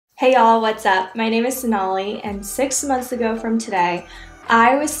Hey y'all, what's up? My name is Sonali, and 6 months ago from today,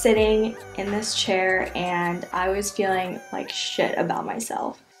 I was sitting in this chair and I was feeling like shit about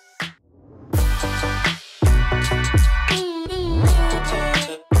myself.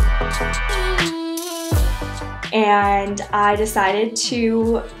 And I decided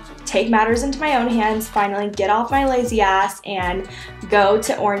to take matters into my own hands, finally get off my lazy ass and go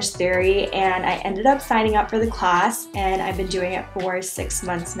to Orangetheory, and I ended up signing up for the class and I've been doing it for 6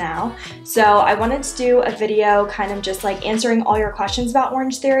 months now. So I wanted to do a video kind of just like answering all your questions about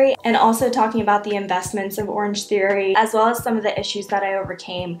Orangetheory and also talking about the investments of Orangetheory as well as some of the issues that I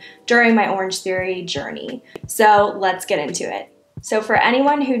overcame during my Orangetheory journey. So let's get into it. So for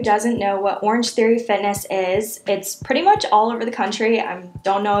anyone who doesn't know what Orangetheory Fitness is, it's pretty much all over the country. I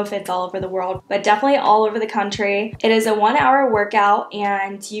don't know if it's all over the world, but definitely all over the country. It is a 1-hour workout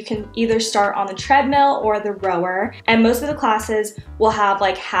and you can either start on the treadmill or the rower. And most of the classes will have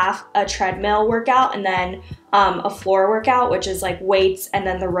like half a treadmill workout and then a floor workout, which is like weights and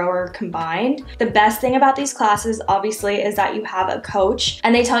then the rower combined. The best thing about these classes, obviously, is that you have a coach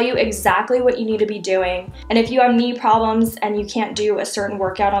and they tell you exactly what you need to be doing. And if you have knee problems and you can't do a certain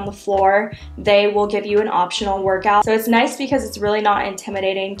workout on the floor, they will give you an optional workout. So it's nice because it's really not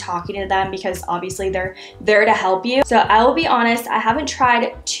intimidating talking to them because obviously they're there to help you. So I will be honest, I haven't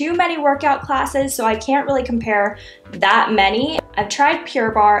tried too many workout classes, so I can't really compare that many. I've tried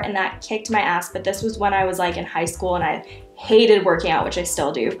Pure Barre and that kicked my ass, but this was when I was like in high school and I hated working out, which I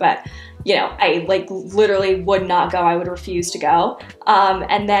still do, but you know, I like literally would not go. I would refuse to go.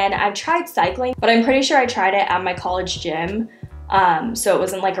 And then I've tried cycling, but I'm pretty sure I tried it at my college gym. So it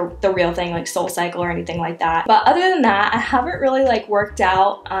wasn't like the real thing, like Soul Cycle or anything like that. But other than that, I haven't really like worked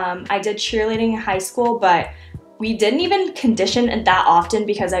out. I did cheerleading in high school, but we didn't even condition that often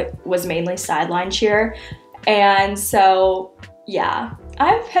because I was mainly sideline cheer. And so yeah,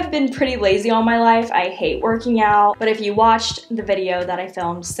 I have been pretty lazy all my life. I hate working out, but if you watched the video that I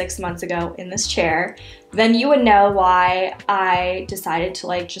filmed 6 months ago in this chair, then you would know why I decided to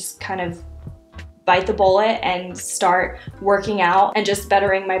like just kind of bite the bullet and start working out and just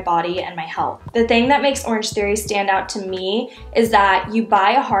bettering my body and my health. The thing that makes Orangetheory stand out to me is that you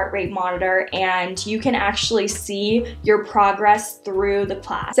buy a heart rate monitor and you can actually see your progress through the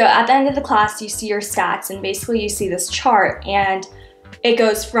class. So at the end of the class, you see your stats and basically you see this chart and it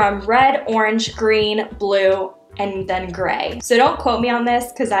goes from red, orange, green, blue, and then gray. So don't quote me on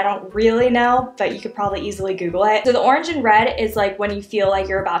this because I don't really know, but you could probably easily Google it. So the orange and red is like when you feel like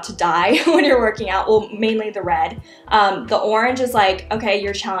you're about to die when you're working out. Well, mainly the red. The orange is like, okay,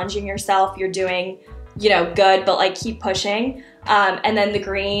 you're challenging yourself, you're doing, you know, good, but like keep pushing. And then the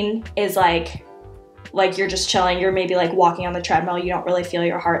green is like you're just chilling. You're maybe like walking on the treadmill. You don't really feel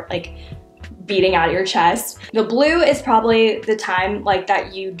your heart like beating out of your chest. The blue is probably the time like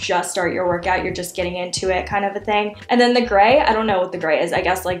that you just start your workout, you're just getting into it kind of a thing. And then the gray, I don't know what the gray is. I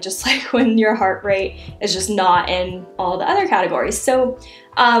guess like just like when your heart rate is just not in all the other categories. So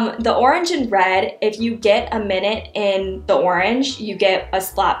the orange and red, if you get a minute in the orange, you get a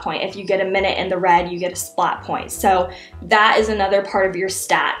splat point. If you get a minute in the red, you get a splat point. So that is another part of your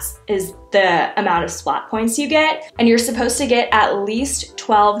stats, is the amount of splat points you get. And you're supposed to get at least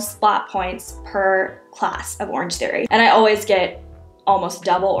 12 splat points per class of Orangetheory. And I always get almost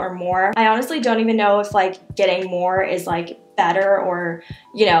double or more. I honestly don't even know if like getting more is like better or,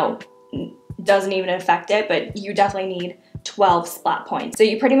 you know, doesn't even affect it, but you definitely need 12 splat points. So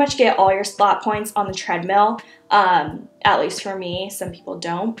you pretty much get all your splat points on the treadmill, at least for me. Some people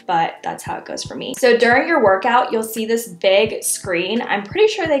don't, but that's how it goes for me. So during your workout, you'll see this big screen. I'm pretty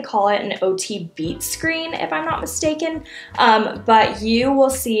sure they call it an OT beat screen, if I'm not mistaken, but you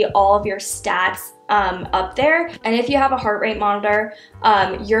will see all of your stats up there. And if you have a heart rate monitor,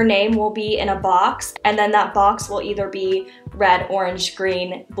 your name will be in a box, and then that box will either be red, orange,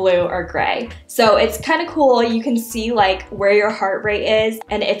 green, blue, or gray. So it's kind of cool. You can see like where your heart rate is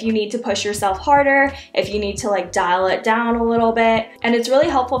and if you need to push yourself harder, if you need to like dial it down a little bit. And it's really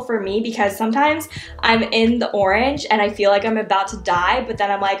helpful for me because sometimes I'm in the orange and I feel like I'm about to die, but then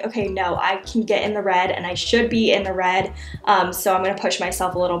I'm like, okay, no, I can get in the red and I should be in the red. So I'm gonna push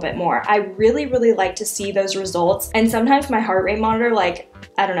myself a little bit more. I really like to see those results. And sometimes my heart rate monitor, like,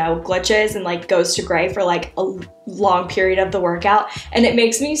 I don't know, glitches and like goes to gray for like a long period of the workout. And it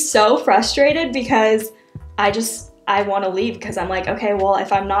makes me so frustrated because I want to leave because I'm like, okay, well,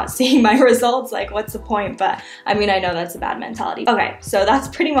 if I'm not seeing my results, like what's the point? But I mean, I know that's a bad mentality. Okay, so that's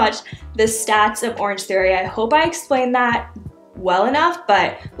pretty much the stats of Orangetheory. I hope I explained that well enough,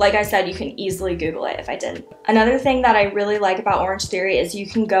 but like I said, you can easily Google it if I didn't. Another thing that I really like about Orangetheory is you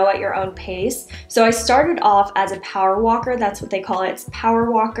can go at your own pace. So I started off as a power walker, that's what they call it. It's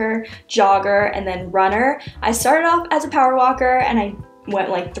power walker, jogger, and then runner. I started off as a power walker and I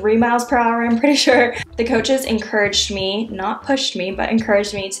went like 3 miles per hour, I'm pretty sure. The coaches encouraged me, not pushed me, but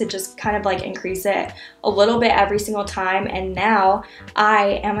encouraged me to just kind of like increase it a little bit every single time. And now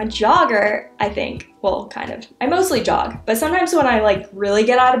I am a jogger, I think. Well, kind of. I mostly jog, but sometimes when I like really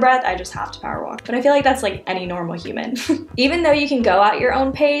get out of breath, I just have to power walk. But I feel like that's like any normal human. Even though you can go at your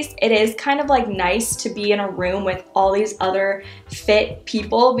own pace, it is kind of like nice to be in a room with all these other fit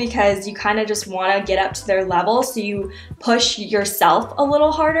people because you kind of just want to get up to their level, so you push yourself a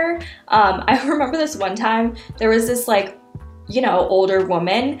little harder. I remember this one time, there was this like, you know, older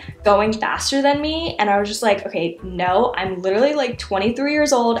woman going faster than me, and I was just like, okay, no, I'm literally like 23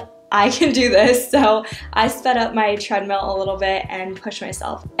 years old. I can do this. So I sped up my treadmill a little bit and pushed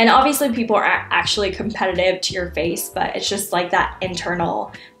myself. And obviously people are actually competitive to your face, but it's just like that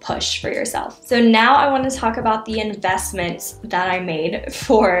internal push for yourself. So now I want to talk about the investments that I made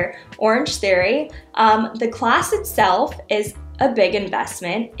for Orangetheory. The class itself is a big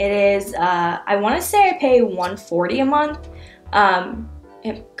investment. It is, I want to say I pay $140 a month.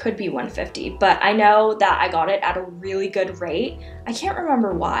 It could be $150, but I know that I got it at a really good rate. I can't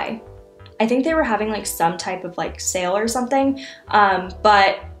remember why. I think they were having like some type of like sale or something,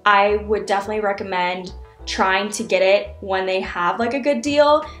 but I would definitely recommend trying to get it when they have like a good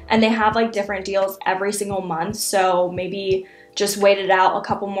deal, and they have like different deals every single month. So maybe just wait it out a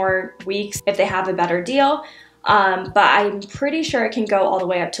couple more weeks if they have a better deal. But I'm pretty sure it can go all the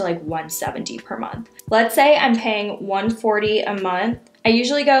way up to like $170 per month. Let's say I'm paying $140 a month. I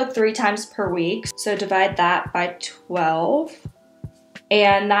usually go 3 times per week, so divide that by 12,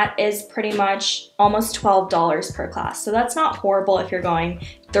 and that is pretty much almost $12 per class. So that's not horrible if you're going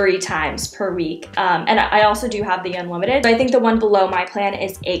 3 times per week. And I also do have the unlimited. So I think the one below my plan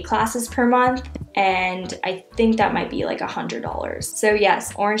is 8 classes per month, and I think that might be like $100. So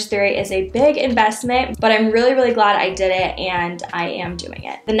yes, Orangetheory is a big investment, but I'm really, really glad I did it, and I am doing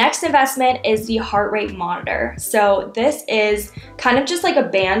it. The next investment is the heart rate monitor. So this is kind of just like a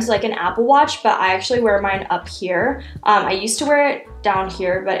band, like an Apple Watch, but I actually wear mine up here. I used to wear it down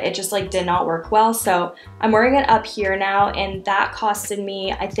here, but it just like did not work well. So I'm wearing it up here now, and that costed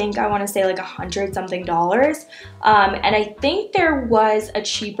me, I think I want to say like $100 something. And I think there was a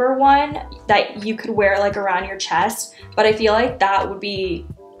cheaper one that you could wear like around your chest, but I feel like that would be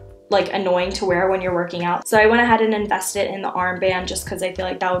like annoying to wear when you're working out. So I went ahead and invested in the armband just because I feel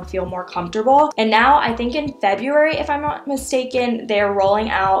like that would feel more comfortable. And now I think in February, if I'm not mistaken, they're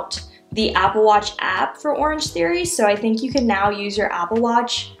rolling out the Apple Watch app for Orangetheory. So I think you can now use your Apple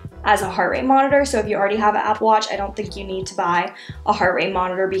Watch as a heart rate monitor. So if you already have an Apple Watch, I don't think you need to buy a heart rate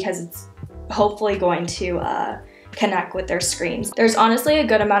monitor because it's hopefully going to connect with their screens. There's honestly a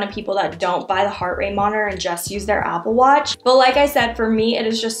good amount of people that don't buy the heart rate monitor and just use their Apple Watch. But like I said, for me, it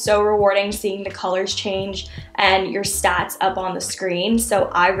is just so rewarding seeing the colors change and your stats up on the screen. So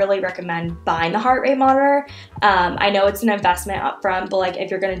I really recommend buying the heart rate monitor. I know it's an investment up front, but like if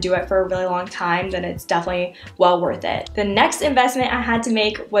you're gonna do it for a really long time, then it's definitely well worth it. The next investment I had to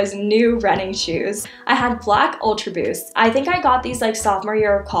make was new running shoes. I had black Ultra Boosts. I think I got these like sophomore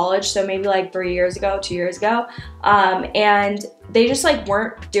year of college, so maybe like 3 years ago, 2 years ago. And they just like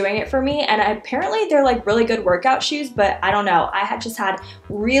weren't doing it for me, and apparently they're like really good workout shoes, but I don't know, I had just had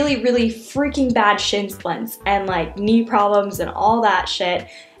really, really freaking bad shin splints and like knee problems and all that shit,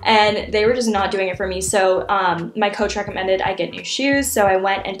 and they were just not doing it for me. So my coach recommended I get new shoes, so I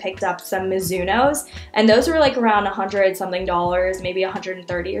went and picked up some Mizunos, and those were like around $100 something, maybe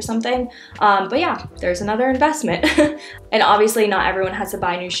 $130 or something. But yeah, there's another investment. And obviously not everyone has to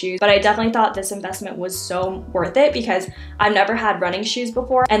buy new shoes, but I definitely thought this investment was so worth it because I've never had running shoes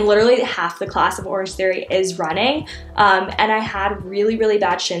before, and literally half the class of Orangetheory is running. And I had really, really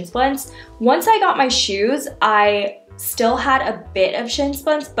bad shin splints. Once I got my shoes, I still had a bit of shin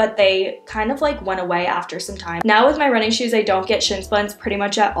splints, but they kind of like went away after some time. Now with my running shoes, I don't get shin splints pretty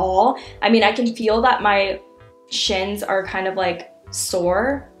much at all. I mean, I can feel that my shins are kind of like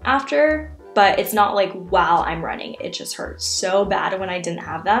sore after, but it's not like while I'm running. It just hurts so bad when I didn't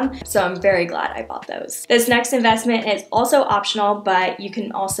have them. So I'm very glad I bought those. This next investment is also optional, but you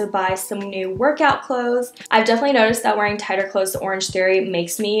can also buy some new workout clothes. I've definitely noticed that wearing tighter clothes to Orangetheory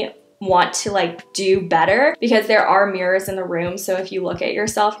makes me want to like do better, because there are mirrors in the room. So if you look at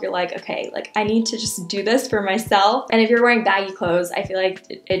yourself, you're like, okay, like I need to just do this for myself. And if you're wearing baggy clothes, I feel like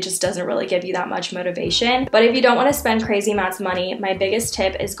it just doesn't really give you that much motivation. But if you don't want to spend crazy amounts of money, my biggest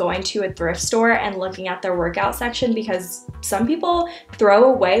tip is going to a thrift store and looking at their workout section, because some people throw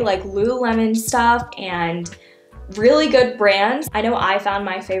away like Lululemon stuff and really good brands. I know I found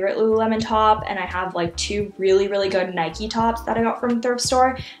my favorite Lululemon top, and I have like 2 really good Nike tops that I got from a thrift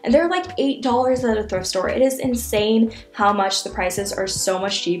store, and they're like $8 at a thrift store. It is insane how much the prices are so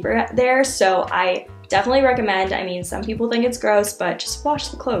much cheaper there. So I definitely recommend. I mean, some people think it's gross, but just wash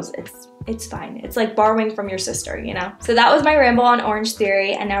the clothes. It's fine. It's like borrowing from your sister, you know? So that was my ramble on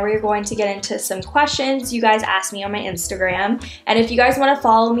Orangetheory, and now we're going to get into some questions you guys asked me on my Instagram. And if you guys want to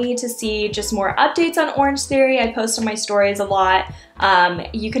follow me to see just more updates on Orangetheory, I post on my stories a lot.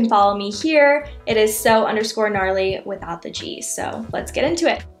 You can follow me here. It is so_gnarly without the G. So let's get into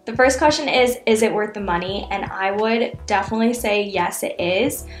it. The first question is it worth the money? And I would definitely say yes, it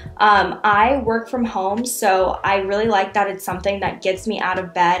is. I work from home, so I really like that it's something that gets me out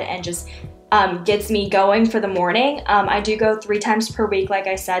of bed and just gets me going for the morning. I do go 3 times per week, like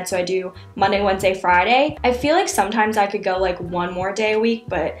I said, so I do Monday, Wednesday, Friday. I feel like sometimes I could go like 1 more day a week,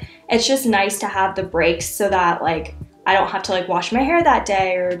 but it's just nice to have the breaks so that like I don't have to like wash my hair that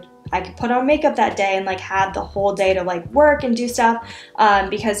day, or I could put on makeup that day and like have the whole day to like work and do stuff,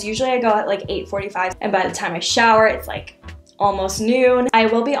 because usually I go at like 8:45, and by the time I shower it's like almost noon. I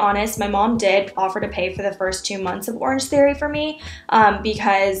will be honest, my mom did offer to pay for the first 2 months of Orangetheory for me,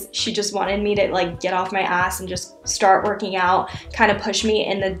 because she just wanted me to like get off my ass and just start working out, kind of push me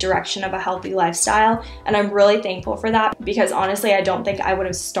in the direction of a healthy lifestyle. And I'm really thankful for that, because honestly, I don't think I would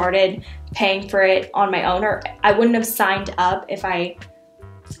have started paying for it on my own, or I wouldn't have signed up if I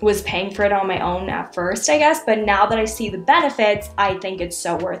was paying for it on my own at first, I guess. But now that I see the benefits, I think it's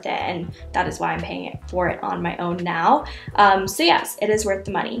so worth it, and that is why I'm paying for it on my own now. So yes, it is worth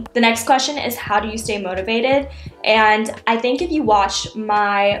the money. The next question is, how do you stay motivated? And I think if you watched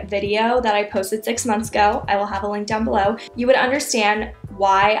my video that I posted 6 months ago, I will have a link down below, you would understand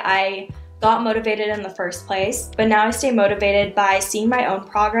why I got motivated in the first place. But now I stay motivated by seeing my own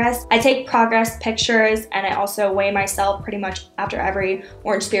progress. I take progress pictures, and I also weigh myself pretty much after every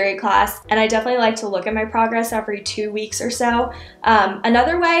Orangetheory class. And I definitely like to look at my progress every 2 weeks or so.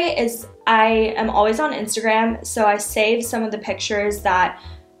 Another way is I am always on Instagram, so I save some of the pictures that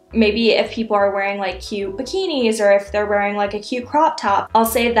maybe if people are wearing like cute bikinis, or if they're wearing like a cute crop top, I'll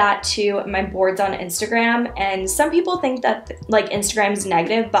save that to my boards on Instagram. And some people think that like Instagram is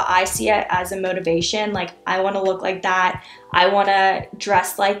negative, but I see it as a motivation. Like, I want to look like that, I want to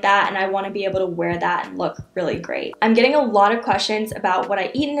dress like that, and I want to be able to wear that and look really great. I'm getting a lot of questions about what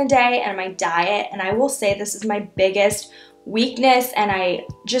I eat in a day and my diet, and I will say this is my biggest weakness, and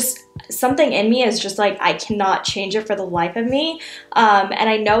something in me is just like, I cannot change it for the life of me. And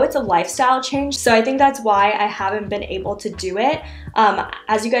I know it's a lifestyle change, so I think that's why I haven't been able to do it.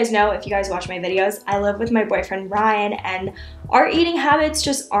 As you guys know, if you guys watch my videos, I live with my boyfriend Ryan, and our eating habits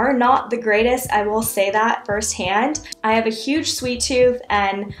just are not the greatest. I will say that firsthand. I have a huge sweet tooth,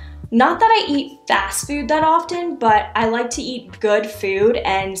 and not that I eat fast food that often, but I like to eat good food,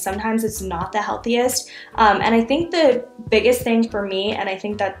 and sometimes it's not the healthiest. And I think the biggest thing for me, and I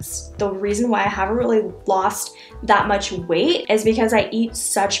think that's the reason why I haven't really lost that much weight, is because I eat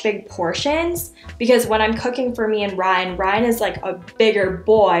such big portions. Because when I'm cooking for me and Ryan is like a bigger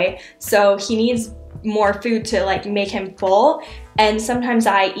boy, so he needs more food to like make him full. And sometimes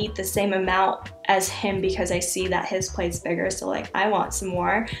I eat the same amount as him because I see that his plate's bigger, so like I want some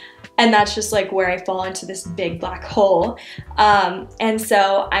more. And that's just like where I fall into this big black hole. And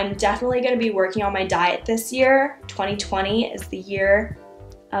so I'm definitely going to be working on my diet this year. 2020 is the year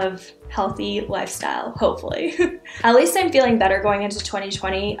of healthy lifestyle, hopefully. At least I'm feeling better going into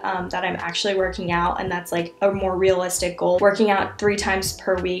 2020, that I'm actually working out, and that's like a more realistic goal. Working out 3 times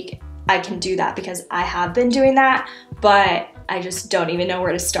per week, I can do that because I have been doing that, but I just don't even know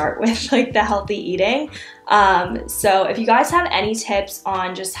where to start with like the healthy eating. So if you guys have any tips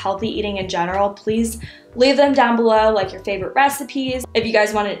on just healthy eating in general, please leave them down below, like your favorite recipes. If you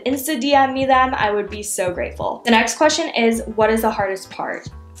guys want to Insta DM me them, I would be so grateful. The next question is, what is the hardest part?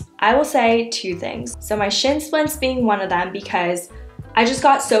 I will say 2 things. So my shin splints being one of them, because I just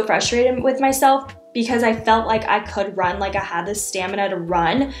got so frustrated with myself because I felt like I could run, like I had the stamina to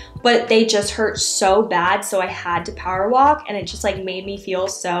run, but they just hurt so bad, so I had to power walk, and it just like made me feel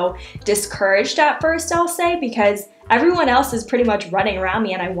so discouraged at first, I'll say, because everyone else is pretty much running around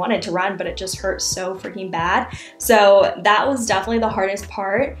me and I wanted to run, but it just hurt so freaking bad. So that was definitely the hardest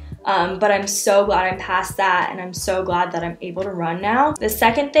part. but I'm so glad I'm past that, and I'm so glad that I'm able to run now. The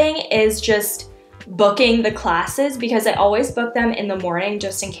second thing is just booking the classes, because I always book them in the morning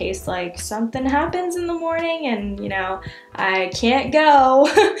just in case like something happens in the morning and you know I can't go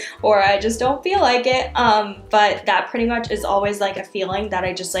or I just don't feel like it, but that pretty much is always like a feeling that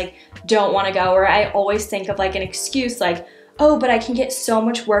I just like don't want to go, or I always think of like an excuse like, oh, but I can get so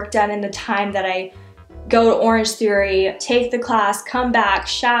much work done in the time that I go to Orangetheory, take the class, come back,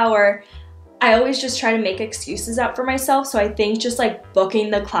 shower. I always just try to make excuses up for myself, so I think just like booking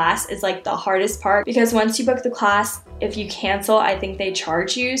the class is like the hardest part, because once you book the class, if you cancel, I think they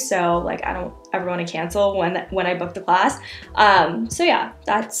charge you, so like I don't ever want to cancel when I book the class. So yeah,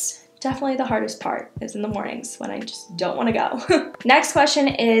 that's definitely the hardest part, is in the mornings when I just don't want to go. Next question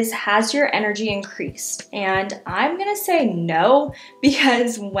is, has your energy increased? And I'm gonna say no,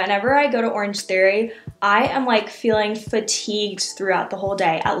 because whenever I go to Orangetheory, I am like feeling fatigued throughout the whole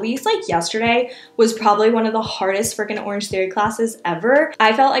day. At least like yesterday was probably one of the hardest freaking Orangetheory classes ever.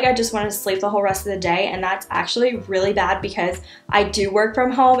 I felt like I just wanted to sleep the whole rest of the day, and that's actually really bad because I do work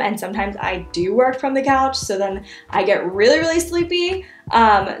from home and sometimes I do work from the couch, so then I get really, really sleepy.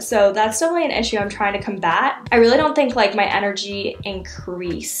 So that's definitely an issue I'm trying to combat. I really don't think like my energy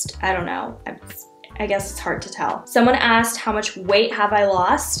increased. I don't know. I guess it's hard to tell. Someone asked, how much weight have I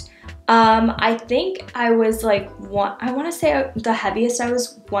lost? I think I was like, I want to say the heaviest I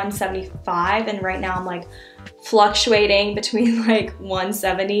was 175, and right now I'm like fluctuating between like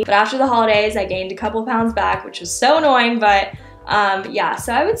 170. But after the holidays, I gained a couple pounds back, which was so annoying, but yeah,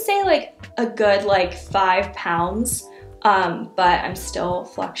 so I would say like a good like 5 pounds. But I'm still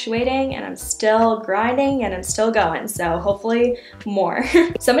fluctuating and I'm still grinding and I'm still going, so hopefully more.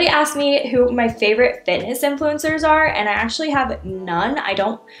 Somebody asked me who my favorite fitness influencers are, and I actually have none. I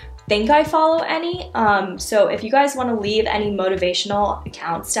don't think I follow any, so if you guys want to leave any motivational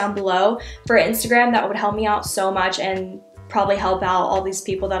accounts down below for Instagram, that would help me out so much and probably help out all these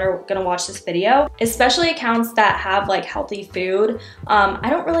people that are gonna watch this video, especially accounts that have like healthy food. I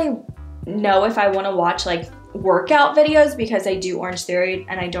don't really know if I want to watch like workout videos because I do Orangetheory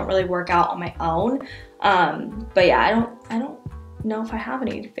and I don't really work out on my own, but yeah, I don't know if I have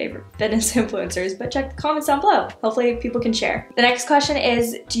any favorite fitness influencers, but check the comments down below. Hopefully people can share. The next question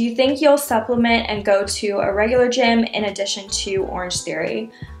is, do you think you'll supplement and go to a regular gym in addition to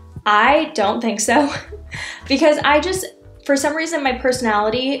Orangetheory? I don't think so because for some reason my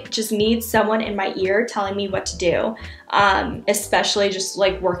personality just needs someone in my ear telling me what to do, especially just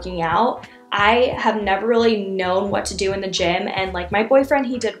like working out. I have never really known what to do in the gym, and like my boyfriend,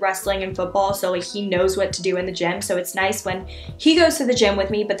 he did wrestling and football, so like he knows what to do in the gym, so it's nice when he goes to the gym with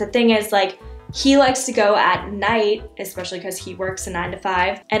me. But the thing is, like, he likes to go at night, especially because he works a 9 to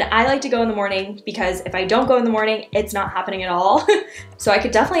 5, and I like to go in the morning because if I don't go in the morning, it's not happening at all. So I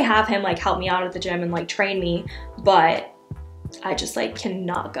could definitely have him like help me out at the gym and like train me, but I just like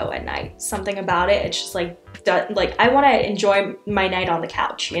cannot go at night. Something about it, it's just like I want to enjoy my night on the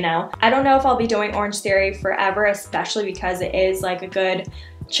couch, you know? I don't know if I'll be doing Orangetheory forever, especially because it is like a good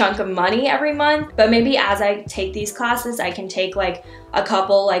chunk of money every month, but maybe as I take these classes, I can take like a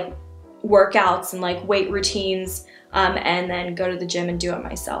couple like workouts and like weight routines, and then go to the gym and do it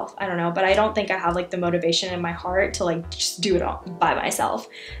myself. I don't know, but I don't think I have like the motivation in my heart to like just do it all by myself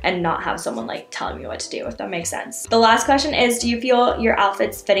and not have someone like telling me what to do, if that makes sense. The last question is, do you feel your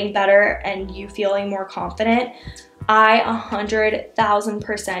outfit's fitting better and you feeling more confident? I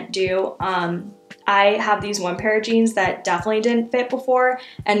 100,000% do. I have these one pair of jeans that definitely didn't fit before,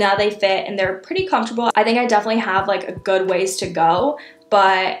 and now they fit and they're pretty comfortable. I think I definitely have like a good ways to go,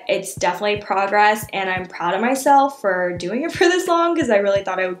 but it's definitely progress, and I'm proud of myself for doing it for this long because I really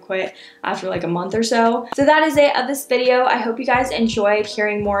thought I would quit after like a month or so. So that is it of this video. I hope you guys enjoyed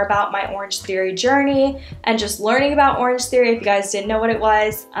hearing more about my Orangetheory journey and just learning about Orangetheory if you guys didn't know what it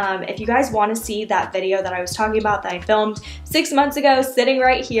was. If you guys want to see that video that I was talking about that I filmed 6 months ago sitting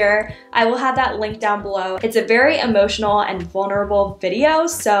right here, I will have that link down below. It's a very emotional and vulnerable video,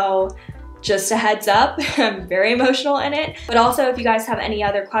 so just a heads up, I'm very emotional in it. But also, if you guys have any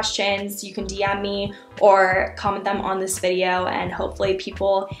other questions, you can DM me or comment them on this video, and hopefully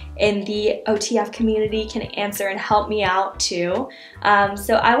people in the OTF community can answer and help me out too.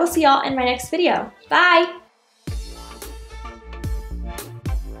 So I will see y'all in my next video. Bye!